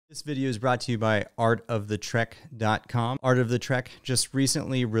This video is brought to you by artofthetrek.com. Art of the Trek just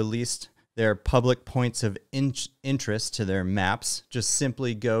recently released their public points of interest to their maps. Just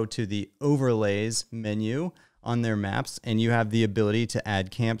simply go to the overlays menu on their maps and you have the ability to add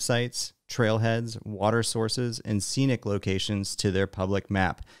campsites, trailheads, water sources, and scenic locations to their public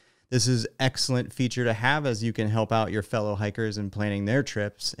map. This is an excellent feature to have as you can help out your fellow hikers in planning their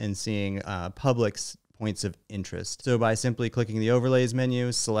trips and seeing public points of interest. So by simply clicking the overlays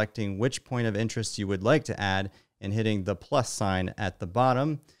menu, selecting which point of interest you would like to add, and hitting the plus sign at the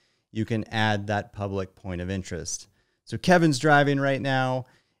bottom, you can add that public point of interest. So Kevin's driving right now,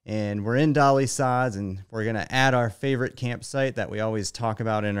 and we're in Dolly Sods, and we're gonna add our favorite campsite that we always talk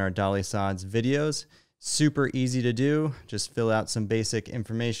about in our Dolly Sods videos. Super easy to do. Just fill out some basic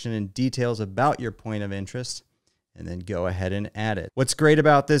information and details about your point of interest, and then go ahead and add it. What's great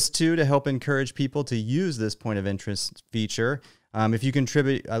about this too, to help encourage people to use this point of interest feature, if you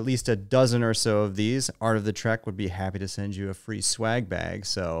contribute at least a dozen or so of these, Art of the Trek would be happy to send you a free swag bag.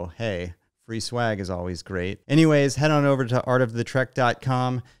 So hey, free swag is always great. Anyways, head on over to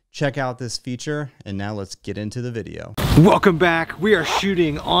artofthetrek.com. Check out this feature, and now let's get into the video. Welcome back. We are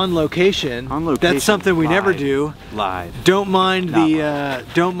shooting on location. On location. That's something we never do. Live. Don't mind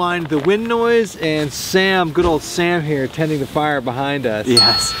the wind noise, and Sam, good old Sam here, tending the fire behind us.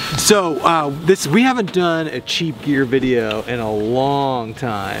 Yes. So we haven't done a cheap gear video in a long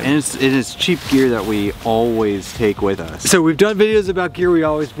time. And it is cheap gear that we always take with us. So we've done videos about gear we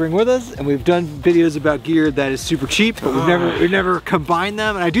always bring with us, and we've done videos about gear that is super cheap, but we've never combined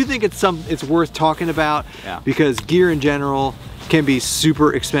them. And I do think it's worth talking about, because gear in general can be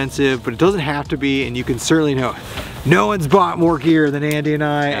super expensive, but it doesn't have to be, and you can certainly know no one's bought more gear than Andy and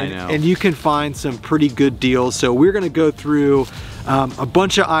I and you can find some pretty good deals. So we're gonna go through a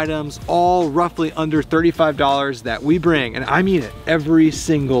bunch of items, all roughly under $35 that we bring, and I mean it, every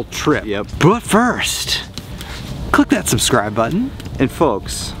single trip. Yep. But first, click that subscribe button. And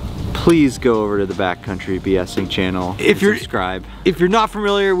folks, please go over to the Backcountry BSing channel and subscribe. If you're not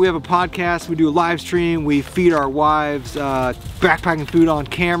familiar, we have a podcast, we do a live stream, we feed our wives backpacking food on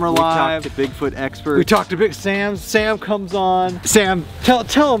camera live. We talk to Bigfoot experts. We talk to Sam comes on. Sam, tell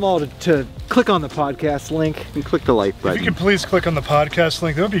them all to click on the podcast link and click the like button. If you could please click on the podcast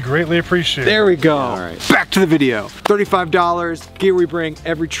link, that would be greatly appreciated. There we go. All right. Back to the video. $35, gear we bring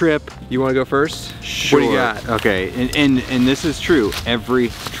every trip. You want to go first? Sure. What do you got? Okay, and this is true every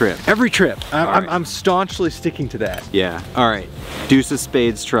trip. Every trip. I'm staunchly sticking to that. Yeah. All right. Deuce of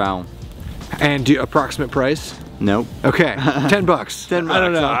Spades trowel. And approximate price? Nope. Okay. 10 bucks. 10 bucks.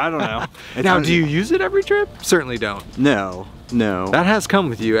 I don't know. Now, do you use it every trip? Certainly don't. No. No. That has come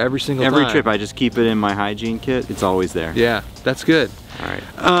with you every single time. Every trip, I just keep it in my hygiene kit. It's always there. Yeah, that's good. All right.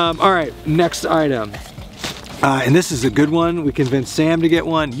 All right, next item. And this is a good one. We convinced Sam to get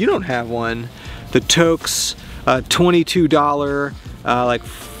one. You don't have one. The Toaks $22, like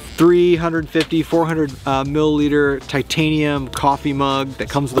 350, 400 milliliter titanium coffee mug that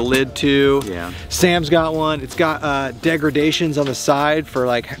comes with a lid too. Yeah. Sam's got one. It's got degradations on the side for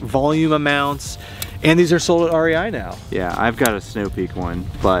like volume amounts. And these are sold at REI now. Yeah, I've got a Snow Peak one,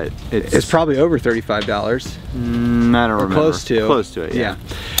 but it's probably over $35. I don't remember. Close to. Close to it, yeah.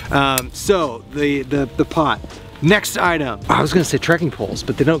 So the pot. Next item. I was gonna say trekking poles,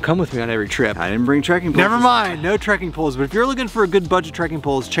 but they don't come with me on every trip. I didn't bring trekking poles. Never mind, no trekking poles. But if you're looking for a good budget trekking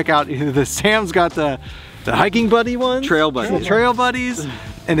poles, check out either Sam's got the hiking buddy ones, Trail Buddies, Trail Buddies,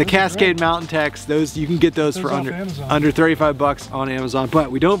 and the Cascade Mountain Techs. Those you can get those for under 35 bucks on Amazon.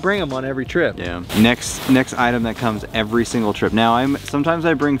 But we don't bring them on every trip. Yeah. Next item that comes every single trip. Now sometimes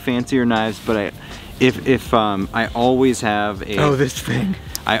I bring fancier knives, but I always have a this thing.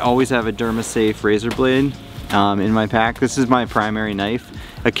 I always have a Derma-Safe razor blade in my pack. This is my primary knife.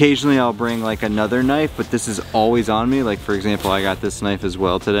 Occasionally I'll bring like another knife, but this is always on me. Like for example, I got this knife as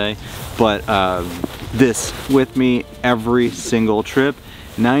well today. But this with me every single trip.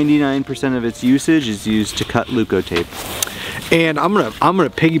 99% of its usage is used to cut LeukoTape. And I'm gonna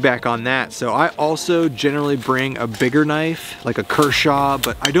piggyback on that. So I also generally bring a bigger knife, like a Kershaw,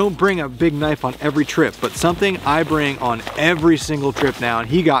 but I don't bring a big knife on every trip. But something I bring on every single trip now, and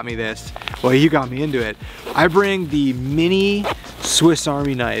he got me this, well, you got me into it. I bring the mini Swiss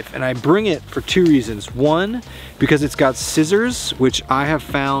Army knife, and I bring it for two reasons. One, because it's got scissors, which I have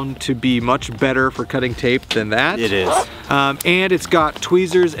found to be much better for cutting tape than that. It is. And it's got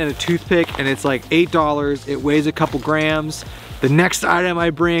tweezers and a toothpick, and it's like $8. It weighs a couple grams. The next item I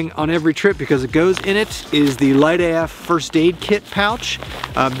bring on every trip, because it goes in it, is the LiteAF first aid kit pouch.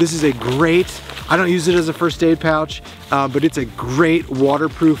 This is a great, I don't use it as a first aid pouch, but it's a great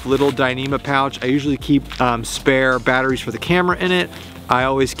waterproof little Dyneema pouch. I usually keep spare batteries for the camera in it. I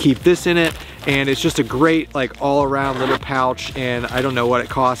always keep this in it, and it's just a great like all-around little pouch, and I don't know what it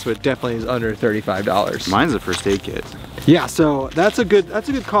costs, but it definitely is under $35. Mine's a first aid kit. Yeah, so that's a good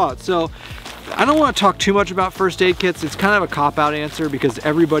call. So I don't want to talk too much about first aid kits. It's kind of a cop-out answer because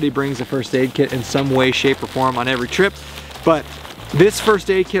everybody brings a first aid kit in some way, shape, or form on every trip. But this first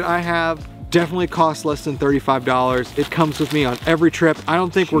aid kit I have definitely costs less than $35. It comes with me on every trip. I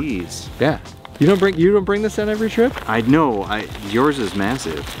don't think yeah. You don't bring this on every trip? I know. Yours is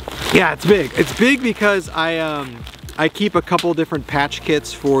massive. Yeah, it's big. It's big because I keep a couple different patch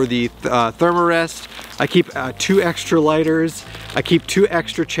kits for the Thermarest. I keep 2 extra lighters. I keep 2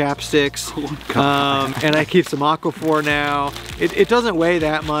 extra chapsticks. And I keep some Aquaphor now. It doesn't weigh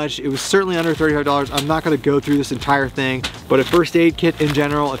that much. It was certainly under $35. I'm not gonna go through this entire thing, but a first aid kit in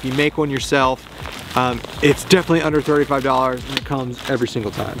general, if you make one yourself, it's definitely under $35 and it comes every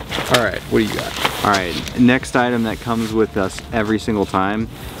single time. All right, what do you got? All right, next item that comes with us every single time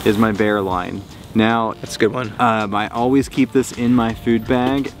is my bear line. Now, that's a good one. I always keep this in my food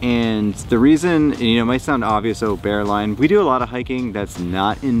bag, and the reason, you know, it might sound obvious, oh, bear line. We do a lot of hiking that's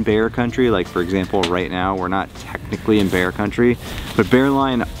not in bear country. Like, for example, right now, we're not technically in bear country, but bear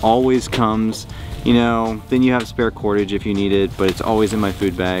line always comes, you know, then you have spare cordage if you need it, but it's always in my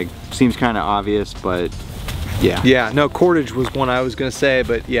food bag. Seems kind of obvious, but yeah. Yeah, no, cordage was one I was gonna say,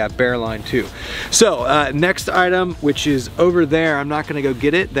 but yeah, bear line too. So, next item, which is over there, I'm not gonna go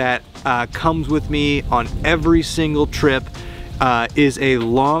get it, that comes with me on every single trip, is a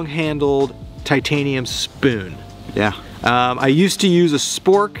long-handled titanium spoon. Yeah. I used to use a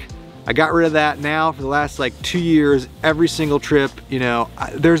spork. I got rid of that now for the last like 2 years, every single trip. You know,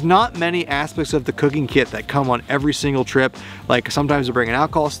 there's not many aspects of the cooking kit that come on every single trip. Like sometimes we bring an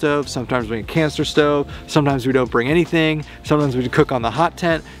alcohol stove, sometimes we bring a canister stove, sometimes we don't bring anything, sometimes we cook on the hot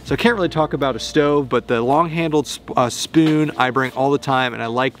tent. So I can't really talk about a stove, but the long-handled spoon I bring all the time, and I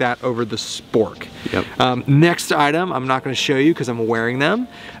like that over the spork. Yep. Next item, I'm not gonna show you because I'm wearing them.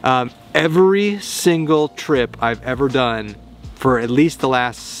 Every single trip I've ever done, for at least the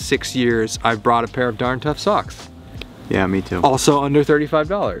last 6 years, I've brought a pair of Darn Tough socks. Yeah, me too. Also under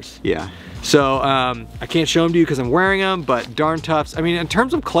 $35. Yeah. So I can't show them to you because I'm wearing them, but Darn Toughs, I mean, in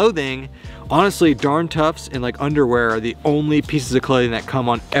terms of clothing, honestly, Darn Toughs and like underwear are the only pieces of clothing that come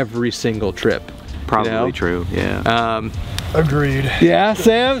on every single trip. Probably, you know? true, yeah. Agreed. Yeah,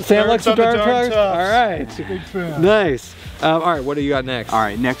 Sam likes the Darn Toughs? All right. Big fan. Nice. All right, what do you got next? All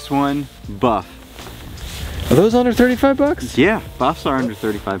right, next one, Buff. Are those under 35 bucks? Yeah, Buffs are under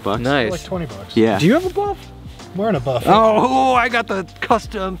 35 bucks. Nice. Like 20 bucks. Yeah. Do you have a Buff? I'm wearing a Buff. Oh, I got the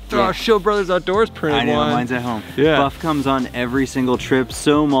custom Show Brothers Outdoors printed I know, one. mine's at home. Yeah. Buff comes on every single trip,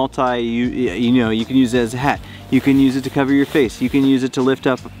 so you know, you can use it as a hat. You can use it to cover your face. You can use it to lift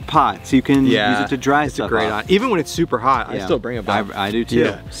up pots. You can use it to dry stuff. It's a great off. Even when it's super hot, I still bring a Buff. I do too.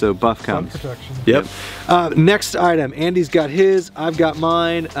 Yeah. So Buff Sun comes. protection. Yep. Next item, Andy's got his, I've got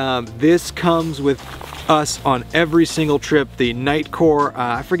mine. This comes with us on every single trip. The Nightcore,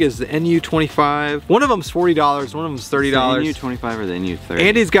 I forget, is the NU25. One of them's $40, one of them's $30. Is the NU25 or the NU30?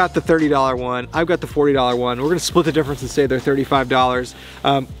 Andy's got the $30 one. I've got the $40 one. We're gonna split the difference and say they're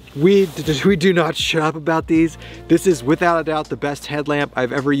 $35. We do not shut up about these. This is without a doubt the best headlamp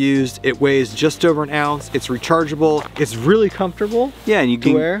I've ever used. It weighs just over an ounce. It's rechargeable. It's really comfortable. Yeah, and you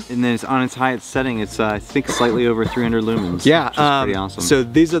can wear. And then it's on its highest setting. It's I think slightly over 300 lumens. Yeah, which is pretty awesome. So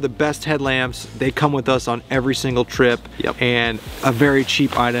these are the best headlamps. They come with us on every single trip. Yep. And a very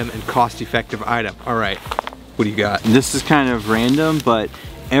cheap item and cost-effective item. All right, what do you got? This is kind of random, but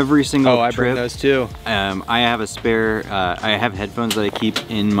every single I trip, bring those too. I have a spare, I have headphones that I keep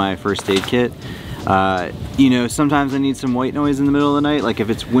in my first aid kit. You know, sometimes I need some white noise in the middle of the night. Like if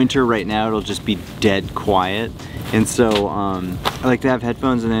it's winter right now, it'll just be dead quiet. And so I like to have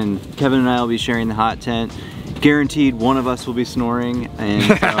headphones, and then Kevin and I will be sharing the hot tent. Guaranteed one of us will be snoring, and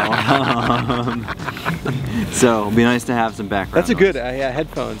so it'll be nice to have some background. That's a good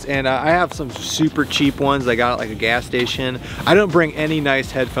headphones, and I have some super cheap ones I got at like a gas station. I don't bring any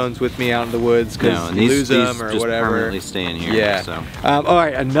nice headphones with me out in the woods because you lose them or just whatever. Permanently stay in here. Yeah. So. All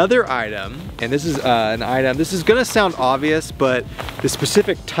right, another item, and this is an item. This is gonna sound obvious, but the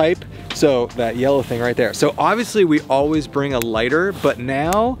specific type. So that yellow thing right there. So obviously we always bring a lighter, but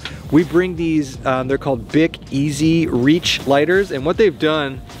now we bring these, they're called Bic EZ Reach lighters. And what they've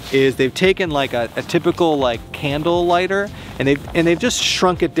done is they've taken like a typical like candle lighter, and they've just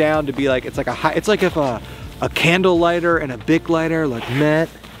shrunk it down to be like, it's like if a candle lighter and a Bic lighter like met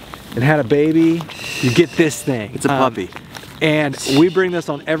and had a baby, you get this thing. It's a puppy. And we bring this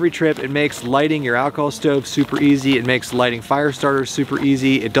on every trip. It makes lighting your alcohol stove super easy. It makes lighting fire starters super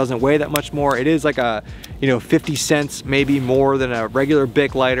easy. It doesn't weigh that much more. It is like you know, 50 cents maybe more than a regular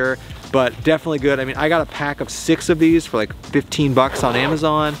Bic lighter, but definitely good. I mean, I got a pack of 6 of these for like 15 bucks on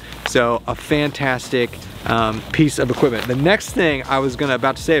Amazon. So a fantastic piece of equipment. The next thing I was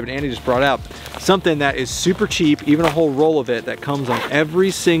about to say, but Andy just brought up, something that is super cheap, even a whole roll of it that comes on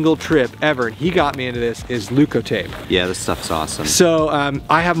every single trip ever, and he got me into this, is LeukoTape. Yeah, this stuff's awesome. So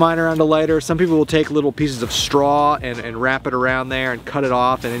I have mine around a lighter. Some people will take little pieces of straw and wrap it around there and cut it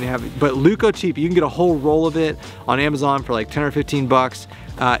off, and then you have, but LeukoTape, you can get a whole roll of it on Amazon for like 10 or 15 bucks.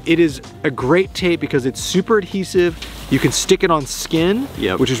 It is a great tape because it's super adhesive. You can stick it on skin,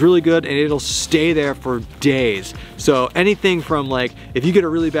 which is really good, and it'll stay there for days. So anything from like, if you get a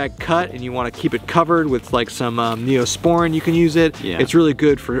really bad cut and you want to keep it covered with like some Neosporin, you can use it. It's really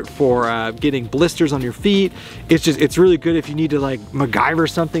good for getting blisters on your feet. It's really good if you need to like MacGyver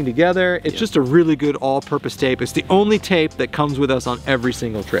something together. It's just a really good all-purpose tape. It's the only tape that comes with us on every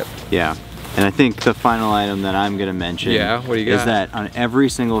single trip. Yeah. And I think the final item that I'm gonna mention what do you got? is that on every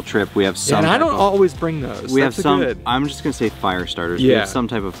single trip we have some and I don't always bring those. We have some, I'm just gonna say fire starters. We have some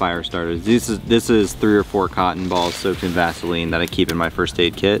type of fire starters. This is 3 or 4 cotton balls soaked in Vaseline that I keep in my first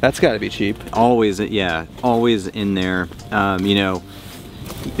aid kit. That's gotta be cheap. Always, yeah, always in there. You know,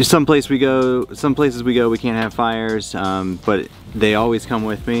 some places we go we can't have fires, but they always come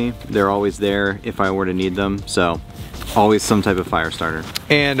with me. They're always there if I were to need them, so always some type of fire starter.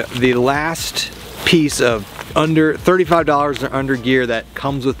 And the last piece of under $35 or under gear that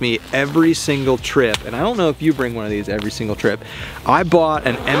comes with me every single trip, and I don't know if you bring one of these every single trip. I bought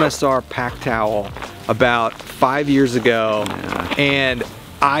an MSR pack towel about 5 years ago, and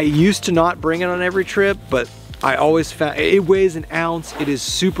I used to not bring it on every trip, but I always found it weighs an ounce. It is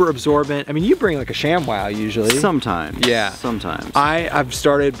super absorbent. I mean, you bring like a ShamWow usually. Sometimes. Yeah. Sometimes. I've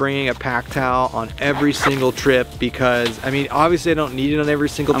started bringing a pack towel on every single trip because, I mean, obviously I don't need it on every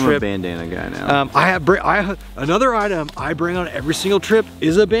single trip. I'm a bandana guy now. Another item I bring on every single trip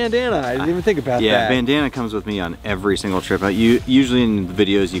is a bandana. I didn't even think about that. Yeah, bandana comes with me on every single trip. Usually in the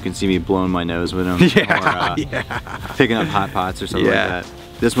videos you can see me blowing my nose with them. Yeah. Or picking up hot pots or something like that.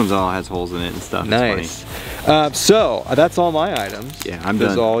 This one's all has holes in it and stuff. Nice. So that's all my items. Yeah, I'm done.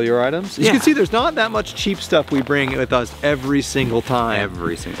 That's all your items. As you can see, there's not that much cheap stuff we bring with us every single time.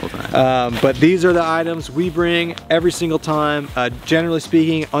 Every single time. But these are the items we bring every single time. Generally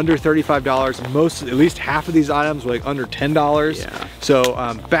speaking, under $35. At least half of these items are like under $10. Yeah. So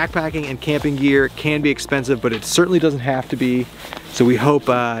backpacking and camping gear can be expensive, but it certainly doesn't have to be. So we hope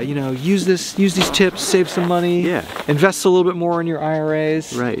you know, use these tips, save some money. Yeah. Invest a little bit more in your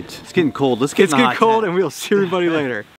IRAs. Right. It's getting cold. Let's get cold, and we'll see everybody later.